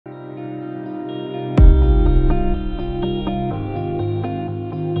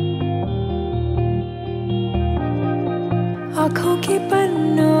के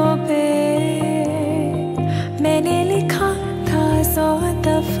पन्नों पे मैंने लिखा था 100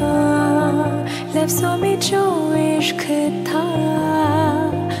 दफा, लफ्जों में जो इश्क था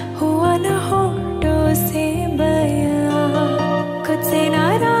हुआ न होठों से बयां। खुद से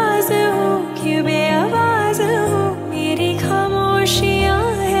नाराज हूँ, क्यों बेआवाज हूँ, मेरी खामोशियाँ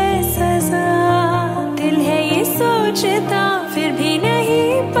है सजा। दिल है ये सोचता फिर भी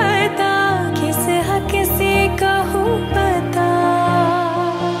नहीं पता, किस हक से कहूँ पता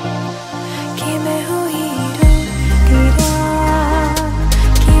कि मैं हूँ हीरो तेरा,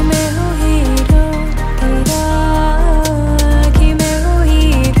 कि मैं हूँ हीरो तेरा, कि मैं हूँ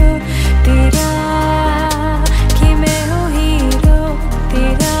हीरो तेरा, कि मैं हूँ हीरो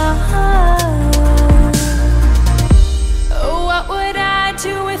तेरा। What would I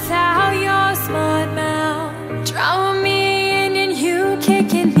do without your smart mouth? Drowning me in and you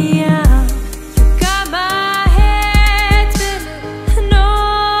kicking me out. You got my head spinning, no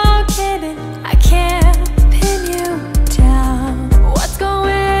kidding, I can't pin you down. What's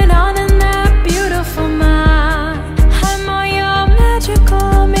going on in that beautiful mind? I'm on your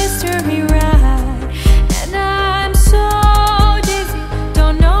magical mystery ride, and I'm so dizzy,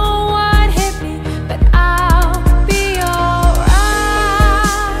 don't know what hit me, but I'll be alright.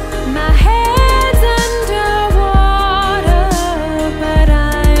 My head's underwater, but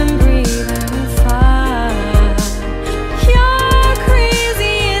I'm breathing fine. You're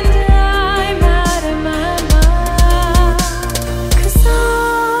crazy and I'm out of my mind, 'cause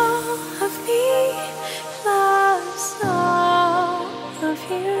all of me loves all of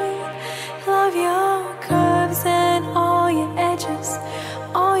you. Love your curves and all your edges,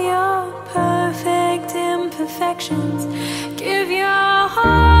 all your perfect imperfections. Give your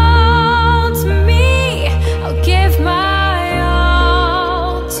all to me, I'll give my